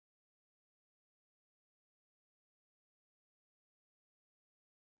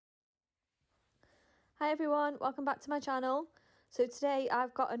Hi everyone, welcome back to my channel. So today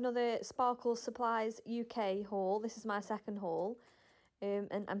I've got another Sparkle Supplies UK haul. This is my second haul and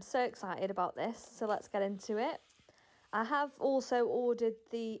I'm so excited about this, so let's get into it. I have also ordered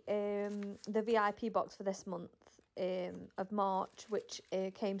the VIP box for this month of March, which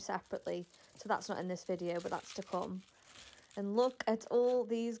came separately, so that's not in this video but that's to come. And look at all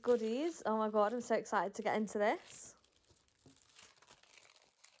these goodies. Oh my god, I'm so excited to get into this.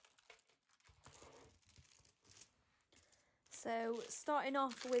 So starting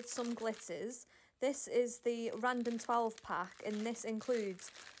off with some glitters, this is the random 12 pack and this includes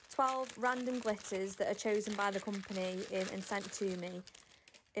 12 random glitters that are chosen by the company and sent to me.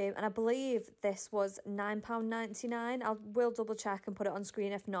 And I believe this was £9.99. I will double check and put it on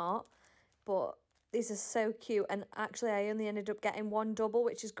screen if not, but these are so cute, and actually I only ended up getting one double,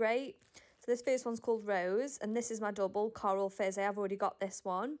 which is great. So this first one's called Rose and this is my double, Coral Fizz. I have already got this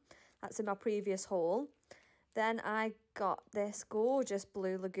one, that's in my previous haul. Then I got this gorgeous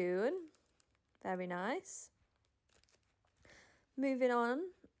Blue Lagoon. Very nice. Moving on.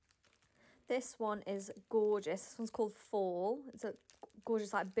 This one is gorgeous. This one's called Fall. It's a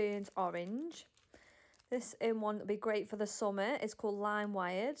gorgeous like burnt orange. This one will be great for the summer. It's called Lime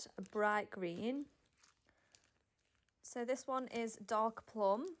Wired, a bright green. So this one is Dark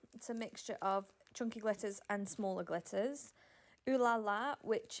Plum. It's a mixture of chunky glitters and smaller glitters. Ooh La La,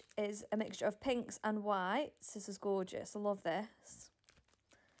 which is a mixture of pinks and whites. This is gorgeous. I love this.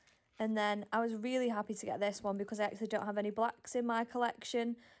 And then I was really happy to get this one because I actually don't have any blacks in my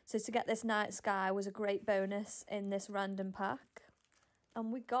collection. So to get this Night Sky was a great bonus in this random pack.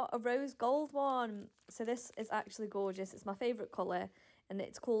 And we got a rose gold one. So this is actually gorgeous. It's my favourite colour and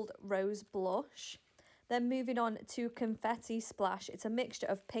it's called Rose Blush. Then moving on to Confetti Splash. It's a mixture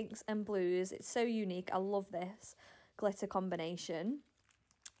of pinks and blues. It's so unique. I love this glitter combination.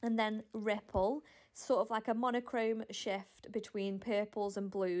 And then Ripple, sort of like a monochrome shift between purples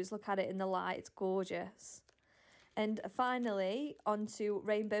and blues. Look at it in the light, it's gorgeous. And finally onto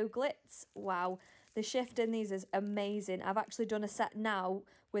Rainbow Glitz. Wow, the shift in these is amazing. I've actually done a set now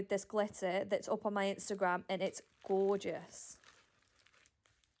with this glitter that's up on my Instagram and it's gorgeous.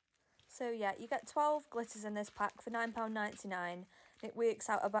 So yeah, you get 12 glitters in this pack for £9.99. It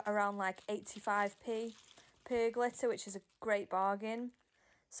works out about around like 85p per glitter, which is a great bargain.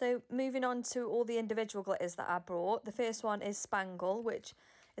 So moving on to all the individual glitters that I brought. The first one is Spangle, which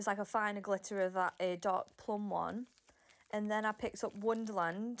is like a finer glitter of that dark plum one. And then I picked up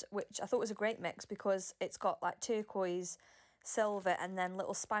Wonderland, which I thought was a great mix because it's got like turquoise, silver and then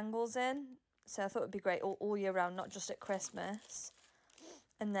little spangles in. So I thought it would be great all year round, not just at Christmas.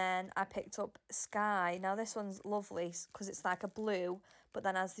 And then I picked up Sky. Now this one's lovely because it's like a blue, but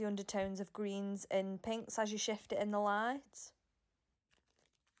then has the undertones of greens and pinks as you shift it in the light.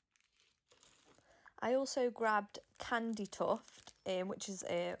 I also grabbed Candy Tuft, which is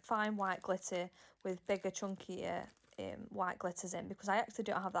a fine white glitter with bigger, chunkier white glitters in, because I actually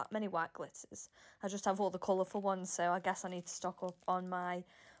don't have that many white glitters. I just have all the colourful ones, so I guess I need to stock up on my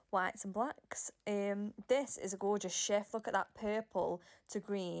whites and blacks. This is a gorgeous shift. Look at that purple to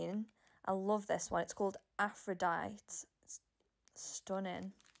green. I love this one. It's called Aphrodite. It's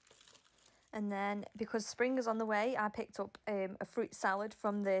stunning. And then because spring is on the way, I picked up a fruit salad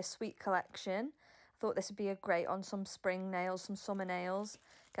from the Sweet collection. I thought this would be a great on some spring nails, some summer nails.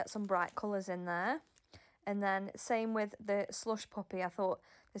 Get some bright colours in there. And then same with the Slush Puppy. I thought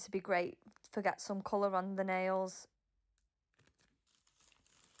this would be great to get some colour on the nails.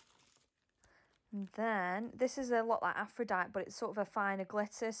 And then this is a lot like Aphrodite, but it's sort of a finer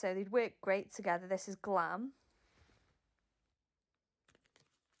glitter, so they'd work great together. This is Glam.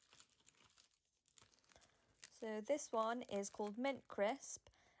 So this one is called Mint Crisp,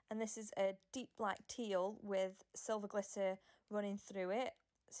 and this is a deep black teal with silver glitter running through it.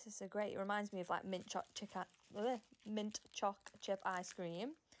 This is so great. It reminds me of like mint choc chip ice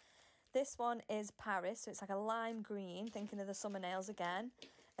cream. This one is Paris, so it's like a lime green, thinking of the summer nails again.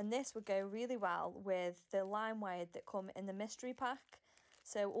 And this would go really well with the Lime Wired that come in the mystery pack.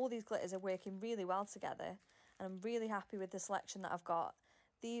 So all these glitters are working really well together. And I'm really happy with the selection that I've got.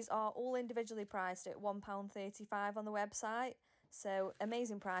 These are all individually priced at £1.35 on the website. So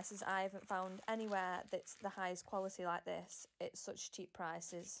amazing prices. I haven't found anywhere that's the highest quality like this. It's such cheap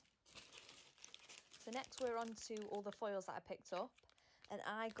prices. So next we're on to all the foils that I picked up. And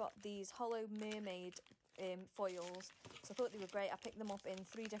I got these Hollow Mermaid foils, so I thought they were great. I picked them up in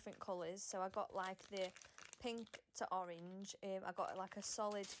 3 different colours. So I got like the pink to orange. I got like a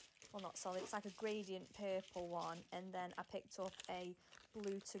solid, well not solid, it's like a gradient purple one. And then I picked up a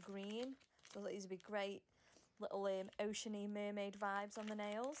blue to green. So I thought these would be great little oceany mermaid vibes on the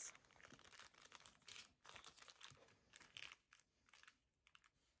nails.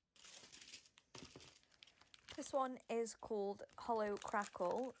 This one is called Hollow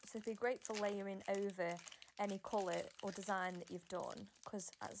Crackle, so it'd be great for layering over any colour or design that you've done, because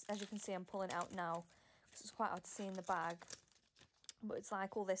as you can see I'm pulling it out now because it's quite hard to see in the bag, but it's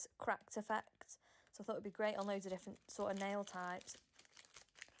like all this cracked effect, so I thought it'd be great on loads of different sort of nail types.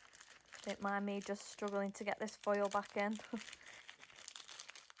 Don't mind me just struggling to get this foil back in.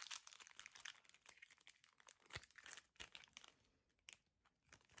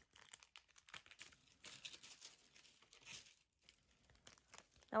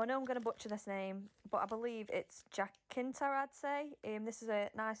 Now I know I'm going to butcher this name, but I believe it's Jacinta, I'd say. This is a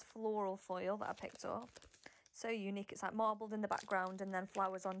nice floral foil that I picked up. So unique, it's like marbled in the background and then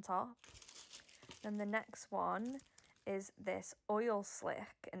flowers on top. Then the next one is this oil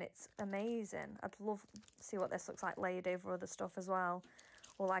slick, and it's amazing. I'd love to see what this looks like laid over other stuff as well,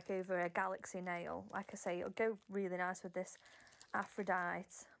 or like over a galaxy nail. Like I say, it'll go really nice with this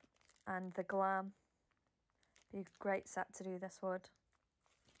Aphrodite and the glam. Be a great set to do this would.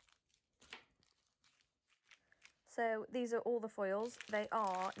 So these are all the foils. They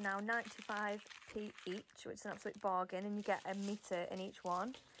are now 95p each, which is an absolute bargain, and you get a metre in each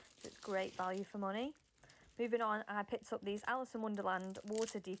one. So it's great value for money. Moving on, I picked up these Alice in Wonderland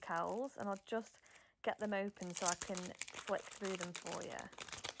water decals, and I'll just get them open so I can flick through them for you.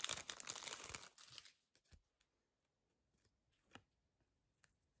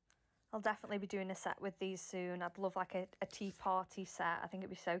 I'll definitely be doing a set with these soon. I'd love like a tea party set. I think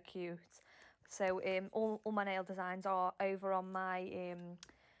it'd be so cute. So all my nail designs are over on my,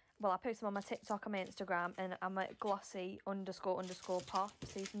 well, I post them on my TikTok and my Instagram, and I'm at glossy__pop,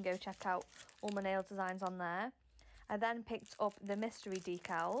 so you can go check out all my nail designs on there. I then picked up the mystery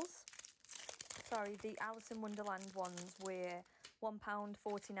decals. Sorry, the Alice in Wonderland ones were £1.49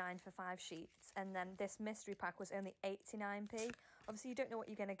 for 5 sheets, and then this mystery pack was only 89p. Obviously you don't know what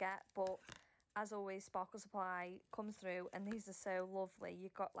you're going to get, but as always, Sparkle Supply comes through, and these are so lovely.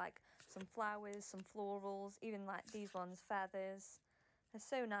 You've got like some flowers, some florals, even like these ones, feathers. They're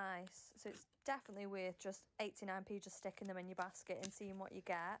so nice. So it's definitely worth just 89p, just sticking them in your basket and seeing what you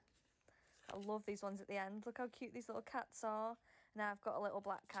get. I love these ones at the end. Look how cute these little cats are. Now I've got a little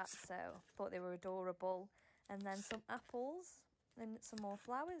black cat, so I thought they were adorable. And then some apples and some more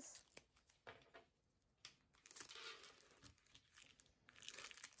flowers.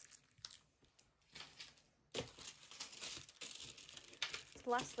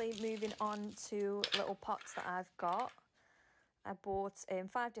 Lastly, moving on to little pots that I've got. I bought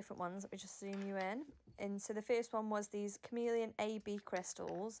 5 different ones. Let me just zoom you in. And so the first one was these Chameleon AB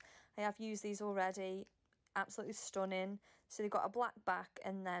crystals. I have used these already. Absolutely stunning. So they've got a black back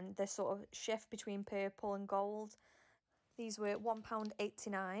and then this sort of shift between purple and gold. These were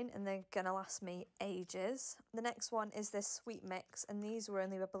 £1.89 and they're going to last me ages. The next one is this sweet mix, and these were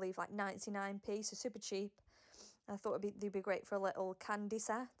only, I believe, like 99p, so super cheap. I thought they'd be great for a little candy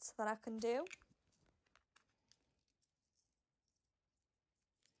set that I can do.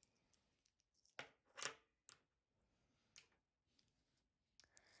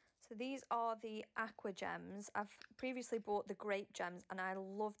 So these are the aqua gems. I've previously bought the grape gems, and I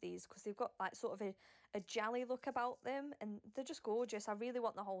love these because they've got like sort of a jelly look about them, and they're just gorgeous. I really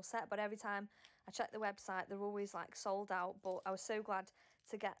want the whole set, but every time I check the website, they're always like sold out. But I was so glad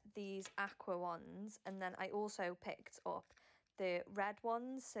to get these aqua ones, and then I also picked up the red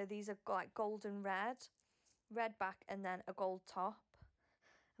ones. So these are like golden red back, and then a gold top.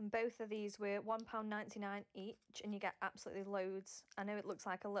 And both of these were £1.99 each, and you get absolutely loads. I know it looks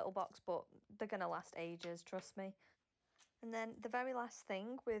like a little box, but they're going to last ages, trust me. And then the very last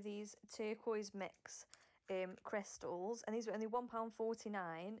thing were these turquoise mix crystals, and these were only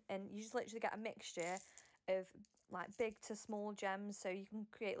 £1.49, and you just literally get a mixture of like big to small gems, so you can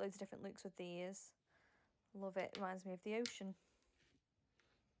create loads of different looks with these. Love it. Reminds me of the ocean.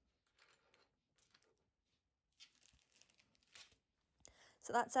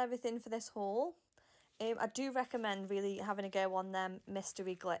 So that's everything for this haul. I do recommend really having a go on them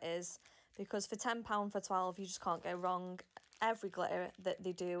mystery glitters, because for £10 for 12 you just can't go wrong. Every glitter that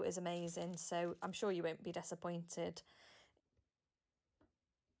they do is amazing, so I'm sure you won't be disappointed.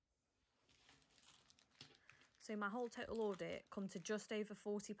 So my whole total order come to just over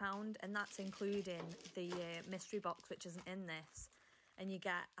 £40, and that's including the mystery box, which isn't in this. And you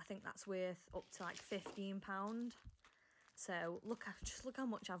get, I think that's worth up to like £15. So just look how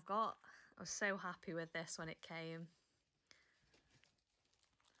much I've got. I was so happy with this when it came.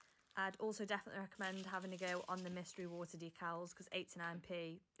 I'd also definitely recommend having a go on the mystery water decals, because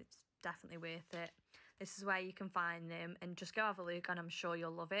 89p, it's definitely worth it. This is where you can find them, and just go have a look and I'm sure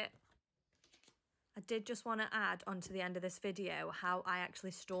you'll love it. I did just want to add onto the end of this video how I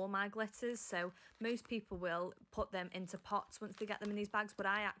actually store my glitters. So most people will put them into pots once they get them in these bags, but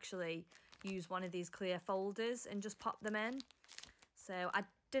I actually use one of these clear folders and just pop them in. So I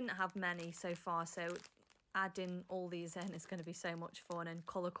didn't have many so far, so adding all these in is going to be so much fun, and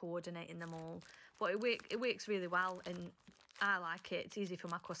colour coordinating them all. But it works really well, and I like it. It's easy for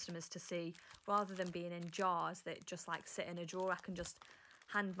my customers to see, rather than being in jars that just like sit in a drawer. I can just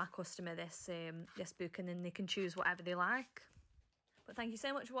hand my customer this book, and then they can choose whatever they like. But thank you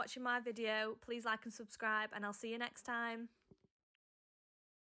so much for watching my video. Please like and subscribe, and I'll see you next time.